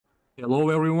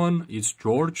Hello everyone, it's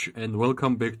George and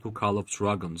welcome back to Call of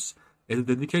Dragons. As a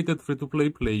dedicated free-to-play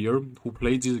player who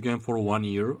played this game for 1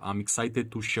 year, I'm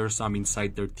excited to share some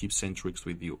insider tips and tricks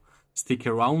with you. Stick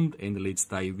around and let's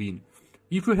dive in.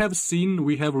 If you have seen,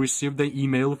 we have received an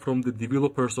email from the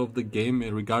developers of the game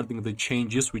regarding the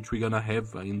changes which we're gonna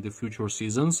have in the future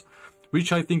seasons,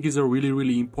 which I think is a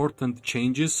really important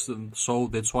changes, so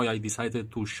that's why I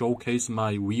decided to showcase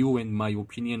my view and my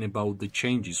opinion about the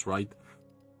changes, right?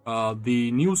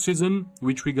 The new season,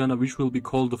 which will be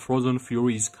called the Frozen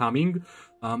Fury, is coming.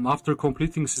 After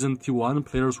completing season T1,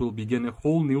 players will begin a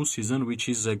whole new season, which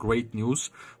is great news.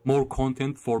 More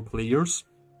content for players.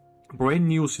 Brand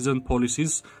new season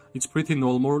policies. It's pretty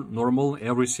normal.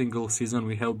 Every single season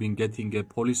we have been getting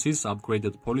policies,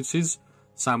 upgraded policies.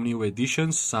 Some new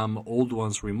additions, some old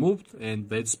ones removed, and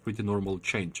that's pretty normal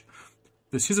change.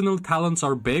 The seasonal talents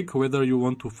are back, whether you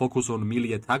want to focus on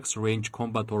melee attacks, range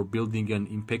combat or building an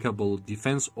impeccable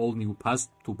defense. All new paths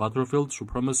to battlefield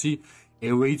supremacy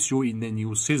awaits you in the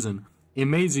new season.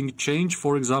 Amazing change.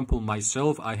 For example,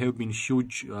 myself, I have been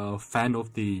huge fan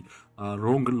of the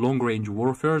long-range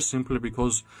warfare, simply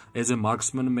because as a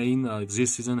marksman main,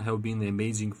 this season have been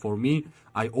amazing for me.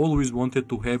 I always wanted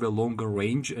to have a longer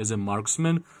range as a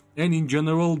marksman, and in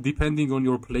general, depending on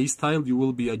your playstyle, you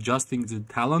will be adjusting the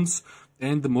talents.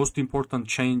 And the most important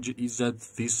change is that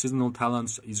this seasonal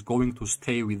talents is going to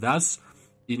stay with us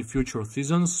in future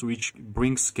seasons, which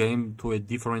brings game to a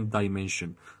different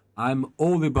dimension. I'm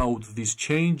all about this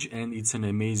change, and it's an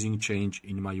amazing change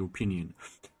in my opinion.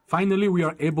 Finally, we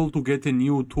are able to get a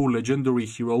new 2 legendary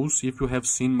heroes. If you have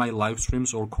seen my live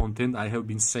streams or content, I have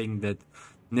been saying that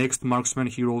next marksman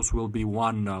heroes will be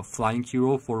one flying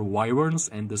hero for wyverns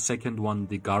and the second one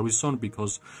the garrison,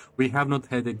 because we have not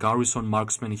had a garrison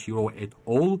marksman hero at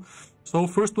all. So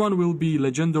first one will be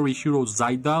legendary hero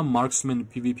Zaida, marksman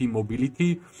PvP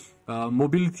mobility.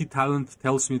 Mobility talent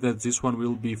tells me that this one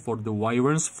will be for the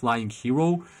wyverns, flying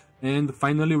hero. And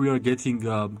finally we are getting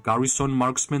garrison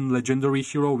marksman legendary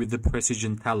hero with the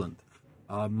precision talent.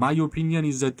 My opinion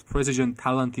is that precision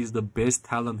talent is the best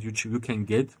talent which you can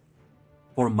get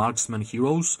for marksman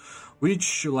heroes,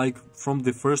 which, like, from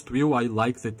the first view, I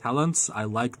like the talents, I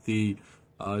like the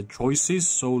choices.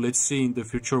 So let's see in the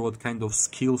future what kind of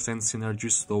skills and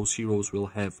synergies those heroes will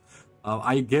have.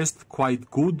 I guessed quite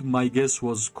good. My guess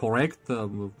was correct.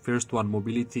 First one,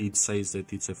 mobility, it says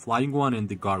that it's a flying one, and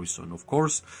the garrison, of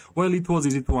course. Well, it was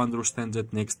easy to understand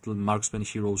that next marksman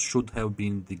heroes should have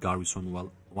been the garrison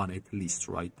one at least,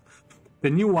 right? The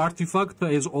new artifact,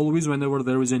 as always, whenever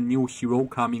there is a new hero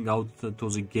coming out to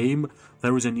the game,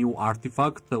 there is a new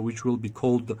artifact which will be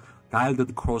called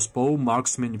Gilded Crossbow,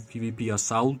 Marksman PvP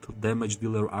Assault, Damage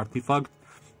Dealer Artifact,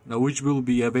 which will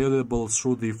be available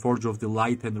through the Forge of the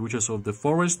Light and Riches of the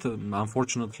Forest.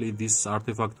 Unfortunately, this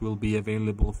artifact will be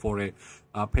available for a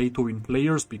pay-to-win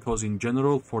players, because in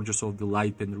general, Forges of the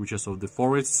Light and Riches of the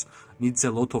Forests needs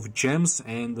a lot of gems,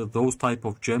 and those type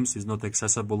of gems is not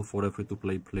accessible for a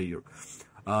free-to-play player.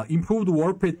 Improved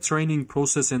Warped training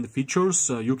process and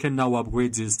features. You can now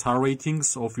upgrade the star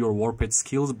ratings of your Warped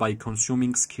skills by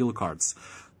consuming skill cards.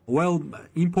 Well,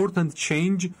 important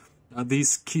change. These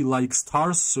skill-like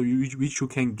stars, so which you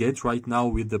can get right now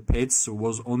with the pets,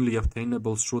 was only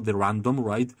obtainable through the random,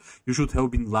 right? You should have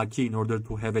been lucky in order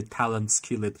to have a talent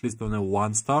skill at least on a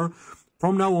 1 star.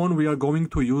 From now on, we are going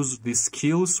to use the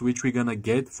skills which we're gonna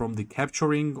get from the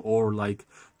capturing or like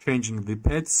changing the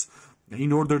pets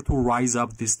in order to rise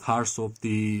up the stars of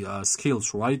the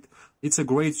skills, right? It's a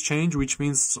great change, which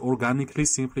means organically,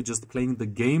 simply just playing the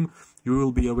game, you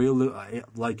will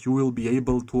be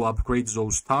able to upgrade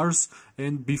those stars.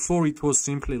 And before, it was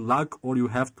simply luck, or you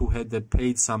have to have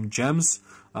paid some gems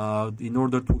in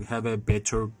order to have a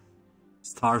better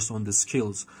stars on the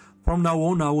skills. From now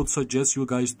on, I would suggest you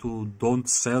guys to don't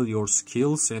sell your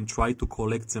skills and try to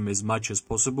collect them as much as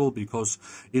possible, because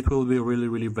it will be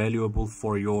really valuable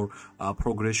for your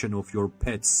progression of your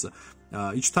pets.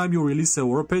 Each time you release a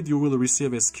Warped, you will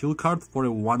receive a skill card for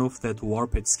one of that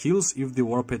Warped skills. If the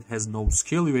Warped has no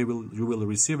skill, you will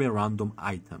receive a random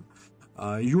item.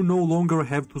 You no longer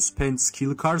have to spend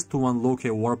skill cards to unlock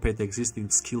a Warped existing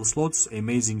skill slots.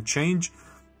 Amazing change.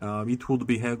 It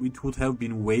would have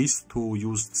been waste to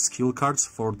use skill cards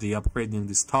for the upgrading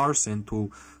the stars and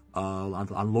to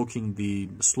unlocking the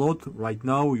slot. Right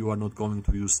now you are not going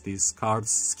to use these cards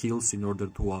skills in order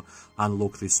to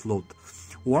unlock the slot.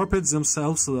 Warpeds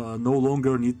themselves no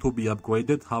longer need to be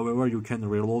upgraded. However, you can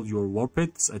reload your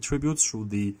Warpeds attributes through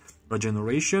the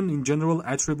regeneration. In general,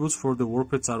 attributes for the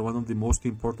Warpeds are one of the most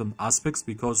important aspects,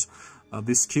 because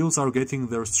the skills are getting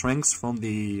their strengths from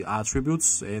the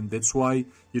attributes, and that's why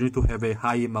you need to have a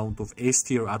high amount of S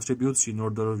tier attributes in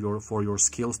order for your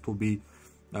skills to be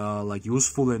like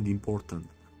useful and important.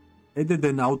 Added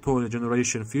an auto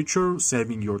regeneration feature,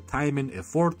 saving your time and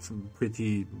effort.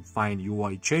 Pretty fine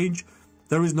UI change.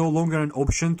 There is no longer an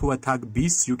option to attack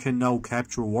beasts. You can now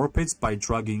capture Warpeds by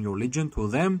dragging your legion to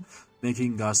them,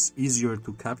 making us easier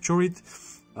to capture it.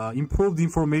 Improved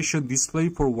information display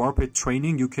for Warped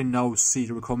training. You can now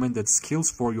see recommended skills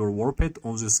for your Warped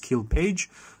on the skill page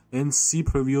and see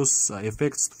previous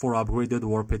effects for upgraded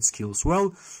Warped skills.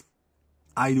 Well,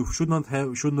 I should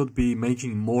not be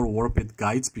making more Warped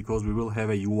guides, because we will have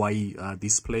a UI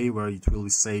display where it will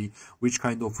say which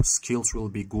kind of skills will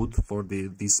be good for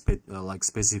this like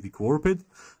specific Warped.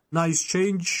 Nice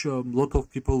change. A lot of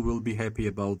people will be happy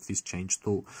about this change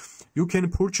too. You can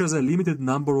purchase a limited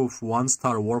number of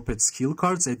 1-star Warped skill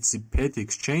cards at the pet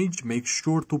exchange. Make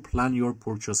sure to plan your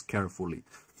purchase carefully.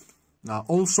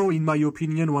 Also, in my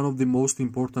opinion, one of the most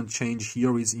important change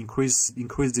here is increase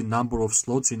the number of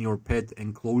slots in your pet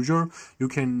enclosure.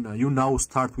 You now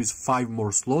start with 5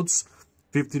 more slots.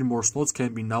 15 more slots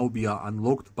can now be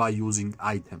unlocked by using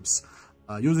items.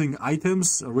 Using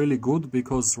items really good,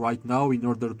 because right now in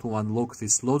order to unlock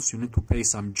these slots you need to pay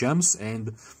some gems,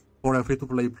 and for a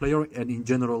free-to-play player and in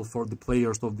general for the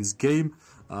players of this game,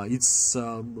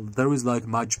 there is like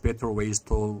much better ways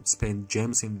to spend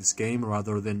gems in this game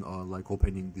rather than like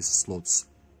opening these slots,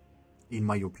 in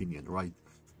my opinion, right?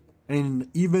 An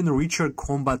even richer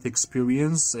combat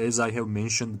experience. As I have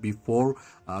mentioned before,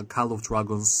 Call of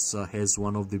Dragons has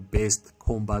one of the best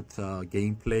combat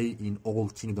gameplay in all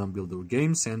Kingdom Builder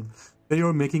games, and they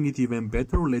are making it even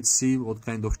better. Let's see what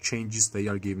kind of changes they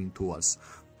are giving to us.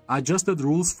 Adjusted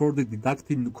rules for the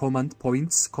deducting command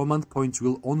points. Command points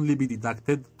will only be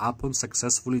deducted upon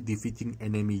successfully defeating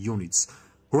enemy units.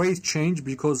 Great change,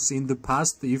 because in the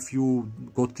past, if you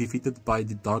got defeated by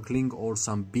the Darkling or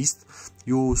some beast,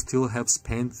 you still have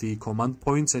spent the command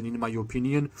points, and in my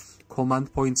opinion,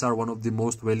 command points are one of the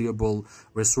most valuable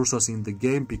resources in the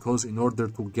game, because in order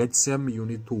to get them, you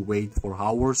need to wait for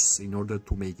hours in order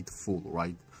to make it full,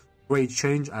 right? Great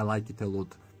change, I like it a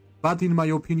lot. But in my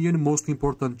opinion, most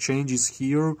important change is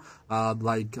here,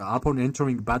 like upon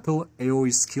entering battle,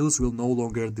 AoE skills will no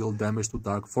longer deal damage to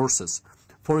dark forces.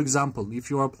 For example, if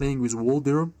you are playing with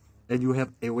Waldir and you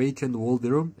have Awakened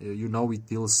Waldir, you know it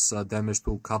deals damage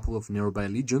to a couple of nearby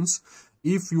legions.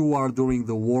 If you are during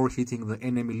the war hitting the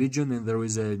enemy legion and there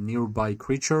is a nearby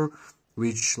creature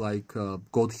which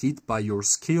got hit by your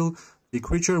skill, the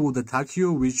creature would attack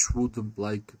you, which would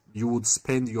you would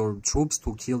spend your troops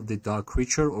to kill the dark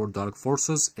creature or dark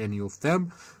forces, any of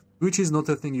them, which is not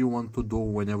a thing you want to do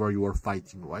whenever you are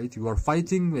fighting, right? You are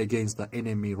fighting against the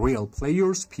enemy real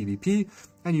players, PvP,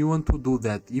 and you want to do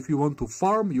that. If you want to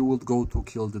farm, you will go to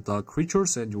kill the dark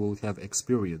creatures and you will have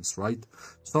experience, right?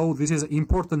 So this is an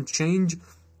important change.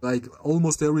 Like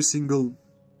almost every single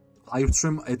live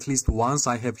stream, at least once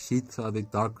I have hit the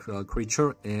dark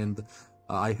creature, and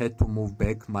I had to move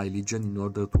back my legion in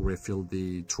order to refill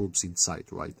the troops inside,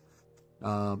 right?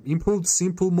 Improved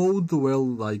simple mode.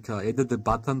 Well, added a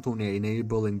button to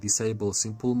enable and disable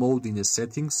simple mode in the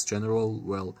settings. General,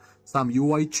 well, some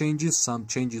UI changes, some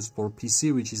changes for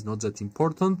PC, which is not that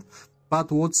important. But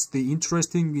what's the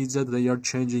interesting is that they are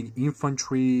changing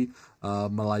infantry,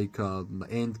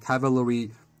 and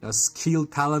cavalry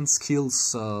talent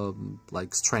skills,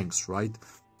 like strengths, right?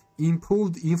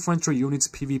 Improved infantry units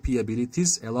PvP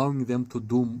abilities, allowing them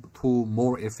to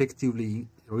more effectively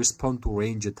respond to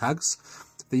range attacks.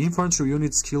 The infantry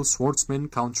unit skill Swordsman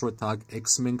counterattack,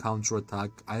 X-Men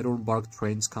counterattack, Ironbark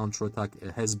Trains counterattack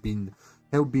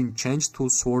have been changed to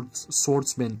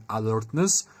Swordsman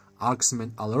alertness,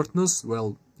 Marksman alertness.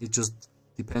 Well, it's just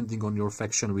depending on your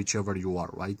faction, whichever you are,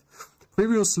 right?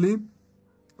 Previously,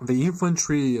 the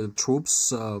infantry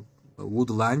troops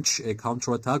would launch a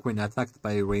counterattack when attacked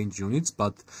by ranged units,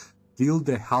 but deal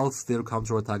the half their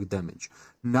counterattack damage.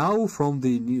 Now, from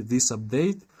this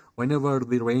update, whenever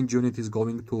the ranged unit is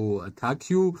going to attack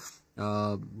you,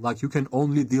 you can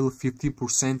only deal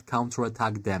 50%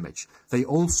 counterattack damage. They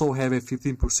also have a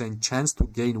 15% chance to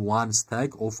gain 1 stack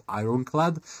of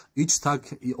Ironclad. Each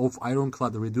stack of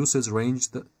Ironclad reduces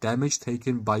ranged damage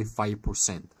taken by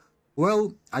 5%.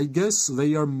 Well, I guess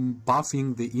they are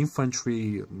buffing the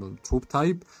infantry troop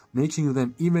type, making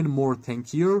them even more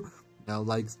tankier.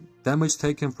 Like damage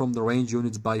taken from the range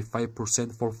units by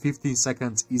 5% for 15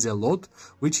 seconds is a lot,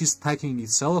 which is stacking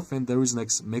itself, and there is an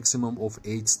maximum of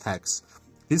 8 stacks.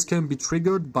 This can be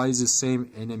triggered by the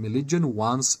same enemy legion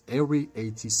once every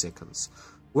 80 seconds.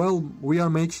 Well, we are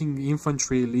making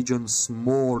infantry legions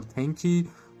more tanky,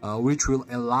 which will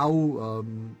allow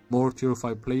more tier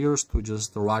 5 players to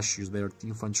just rush their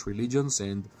infantry legions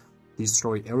and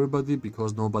destroy everybody,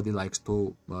 because nobody likes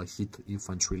to hit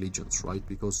infantry legions, right?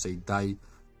 Because they die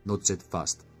not that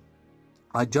fast.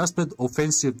 Adjusted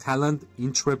offensive talent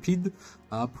Intrepid.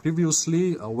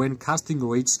 Previously, when casting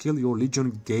rage skill, your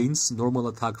legion gains normal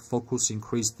attack focus,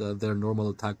 increased their normal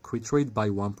attack crit rate by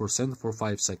 1% for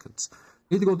 5 seconds.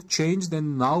 It got changed,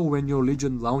 and now when your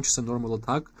legion launches a normal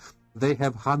attack, they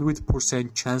have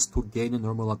 100% chance to gain a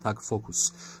normal attack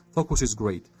focus. Focus is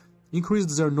great.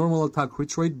 Increased their normal attack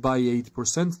crit rate by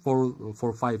 8%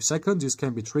 for 5 seconds. This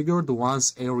can be triggered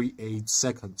once every 8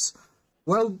 seconds.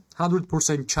 Well,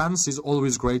 100% chance is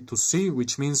always great to see,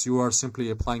 which means you are simply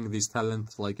applying this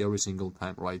talent like every single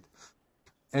time, right?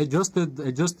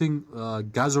 Adjusting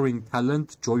gathering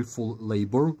talent Joyful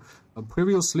Labor.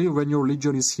 Previously, when your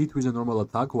legion is hit with a normal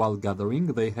attack while gathering,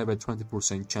 they have a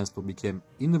 20% chance to become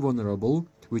invulnerable,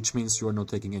 which means you are not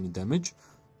taking any damage,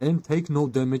 and take no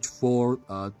damage for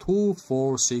 2,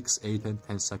 4, 6, 8, and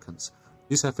 10 seconds.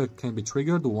 This effect can be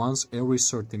triggered once every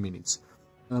 30 minutes.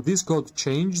 This got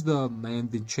changed,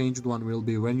 and the changed one will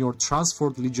be when your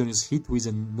transferred legion is hit with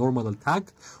a normal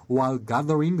attack while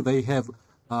gathering, they have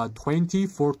 20,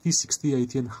 40, 60,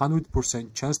 80, and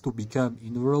 100% chance to become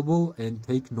invulnerable and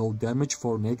take no damage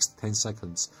for next 10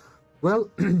 seconds. Well,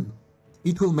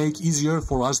 it will make easier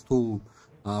for us to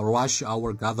rush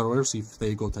our gatherers if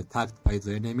they got attacked by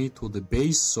the enemy to the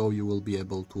base, so you will be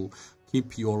able to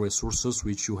keep your resources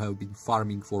which you have been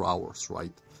farming for hours,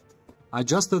 right?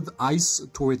 Adjusted ice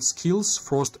turret skills.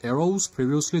 Frost arrows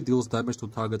previously deals damage to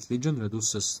target legion,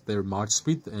 reduces their march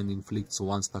speed, and inflicts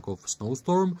 1 stack of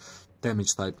snowstorm.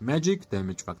 Damage type magic,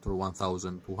 damage factor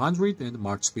 1200, and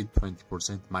march speed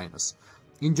 20% minus.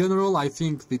 In general, I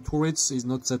think the turrets is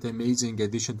not that amazing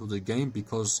addition to the game,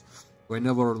 because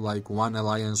whenever like one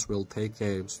alliance will take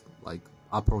a like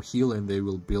upper hill and they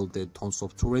will build tons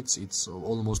of turrets, it's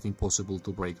almost impossible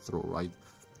to break through, right?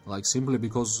 Like simply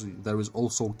because there is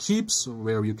also keeps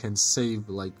where you can save,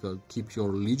 like keep your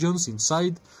legions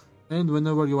inside, and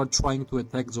whenever you are trying to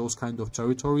attack those kind of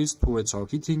territories, turrets are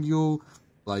hitting you,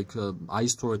 like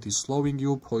ice turret is slowing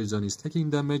you, poison is taking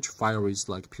damage, fire is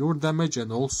like pure damage,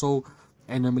 and also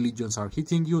enemy legions are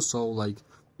hitting you. So like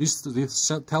this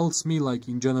tells me, like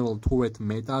in general turret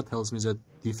meta tells me that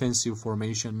defensive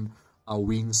formation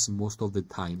wins most of the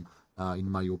time, in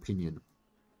my opinion.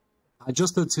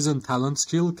 Adjusted season talent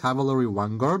skill Cavalry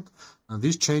Vanguard.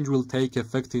 This change will take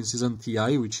effect in season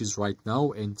TI, which is right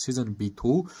now, and season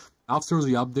B2. After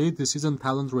the update, the season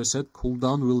talent reset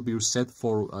cooldown will be set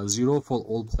for 0 for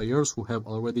all players who have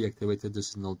already activated the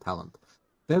seasonal talent.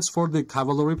 That's for the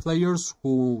cavalry players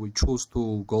who choose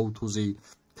to go to the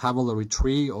cavalry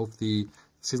tree of the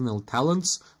seasonal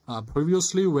talents.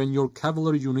 Previously, when your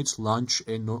cavalry units launch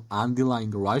an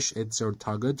underlying rush at their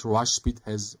target, rush speed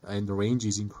and range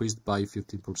is increased by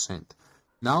 15%.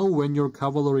 Now, when your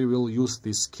cavalry will use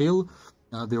this skill,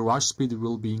 the rush speed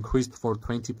will be increased for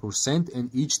 20%,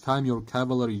 and each time your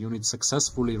cavalry unit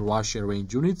successfully rush a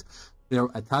range unit, their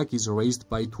attack is raised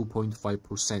by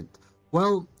 2.5%.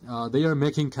 Well, they are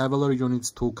making cavalry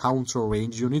units to counter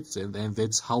range units, and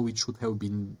that's how it should have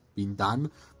been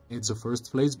done in the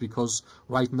first place, because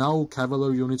right now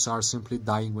cavalry units are simply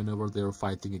dying whenever they are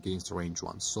fighting against range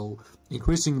ones. So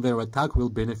increasing their attack will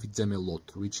benefit them a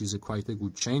lot, which is quite a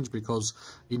good change, because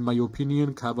in my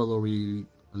opinion cavalry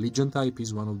legion type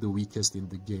is one of the weakest in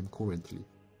the game currently.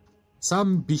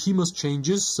 Some behemoth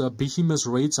changes. Behemoth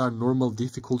raids are normal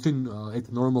difficulty.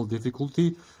 At normal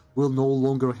difficulty will no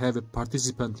longer have a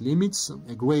participant limits.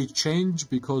 A great change,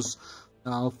 because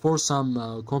for some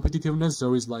competitiveness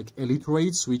there is like elite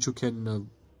raids which you can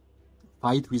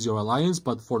fight with your alliance,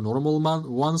 but for normal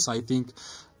ones I think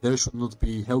there should not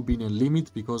have been a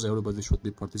limit, because everybody should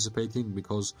be participating,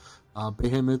 because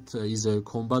Behemoth is a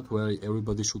combat where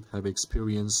everybody should have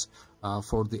experience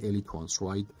for the elite ones,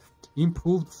 right?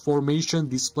 Improved formation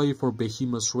display for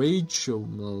Behemoth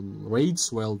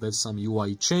raids. Well, that's some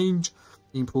UI change.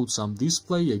 Improved some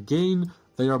display again.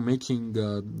 They are making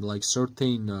like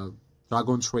certain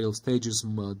Dragon Trail stages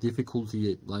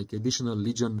difficulty, like additional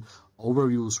Legion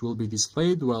overviews will be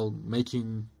displayed, while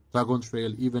making Dragon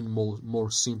Trail even more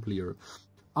simpler.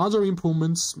 Other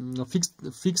improvements,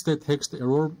 fix the text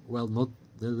error. Well,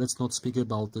 let's not speak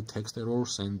about the text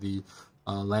errors and the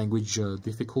language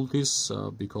difficulties,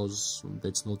 because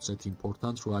that's not that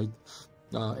important, right?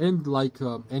 And like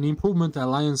an improvement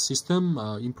alliance system,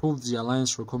 improve the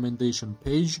alliance recommendation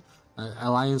page.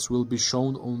 Alliance will be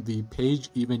shown on the page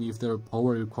even if their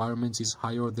power requirements is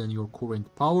higher than your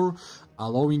current power,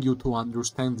 allowing you to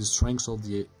understand the strengths of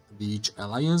each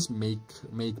alliance, make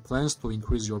plans to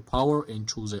increase your power, and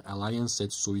choose an alliance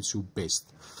that suits you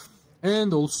best.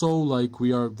 And also, like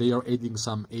they are adding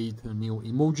some 8 new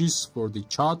emojis for the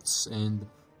chats and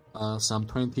some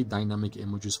 20 dynamic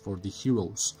emojis for the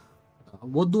heroes.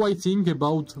 What do I think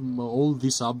about all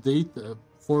this update?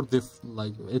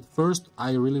 At first,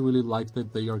 I really like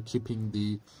that they are keeping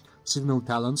the signal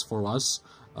talents for us.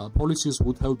 Policies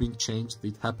would have been changed.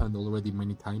 It happened already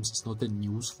many times. It's not a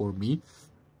news for me.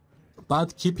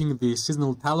 But keeping the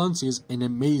seasonal talents is an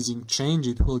amazing change.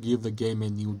 It will give the game a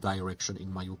new direction,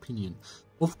 in my opinion.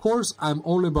 Of course, I'm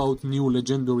all about new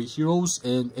legendary heroes,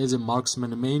 and as a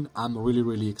marksman main, I'm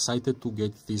really excited to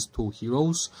get these 2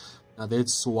 heroes.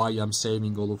 That's why I'm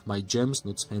saving all of my gems,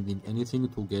 not spending anything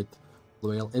to get,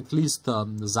 well, at least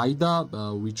Zaida,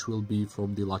 which will be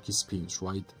from the lucky spins,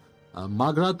 right?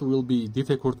 Magrat will be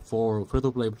difficult for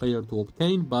free-to-play player to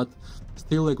obtain, but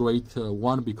still a great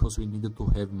one because we needed to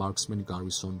have Marksman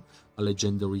Garrison, a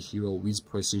legendary hero with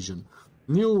precision.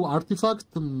 New artifact,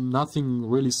 nothing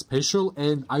really special,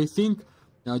 and I think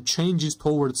changes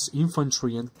towards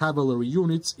infantry and cavalry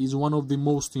units is one of the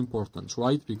most important,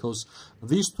 right? Because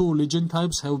these 2 legend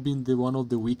types have been one of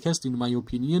the weakest, in my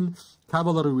opinion.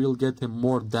 Cavalry will get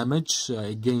more damage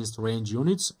against range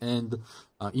units, and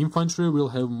infantry will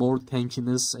have more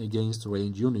tankiness against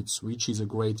range units, which is a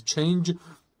great change.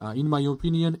 In my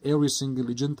opinion, every single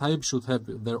legend type should have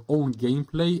their own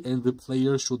gameplay, and the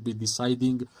player should be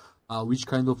deciding which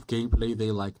kind of gameplay they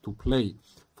like to play.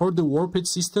 For the warped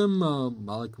system,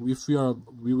 like if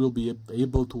we will be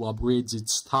able to upgrade the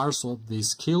stars of the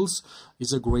skills,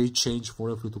 is a great change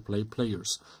for free-to-play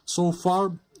players. So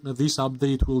far, this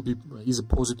update is a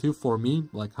positive for me,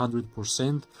 like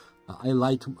 100%. I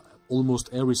like almost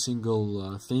every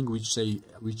single thing which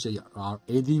they are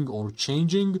adding or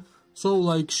changing. So,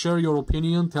 like, share your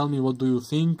opinion. Tell me what do you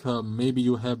think. Maybe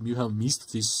you have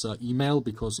missed this email,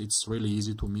 because it's really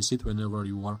easy to miss it whenever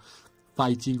you are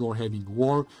fighting or having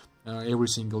war. Every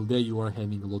single day you are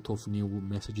having a lot of new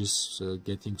messages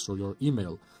getting through your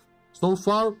email. So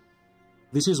far,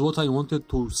 this is what I wanted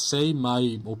to say,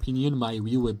 my opinion, my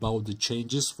view about the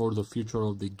changes for the future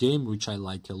of the game, which I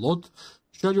like a lot.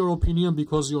 Share your opinion,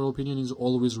 because your opinion is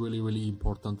always really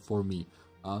important for me.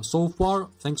 So far,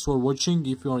 thanks for watching.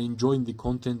 If you are enjoying the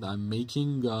content I'm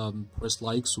making, press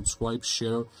like, subscribe,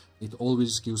 share. It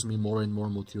always gives me more and more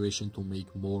motivation to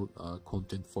make more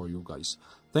content for you guys.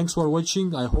 Thanks for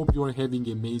watching. I hope you are having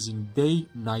an amazing day,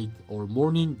 night or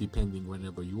morning, depending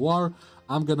whenever you are.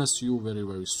 I'm gonna see you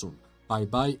very soon. Bye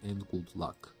bye and good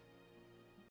luck.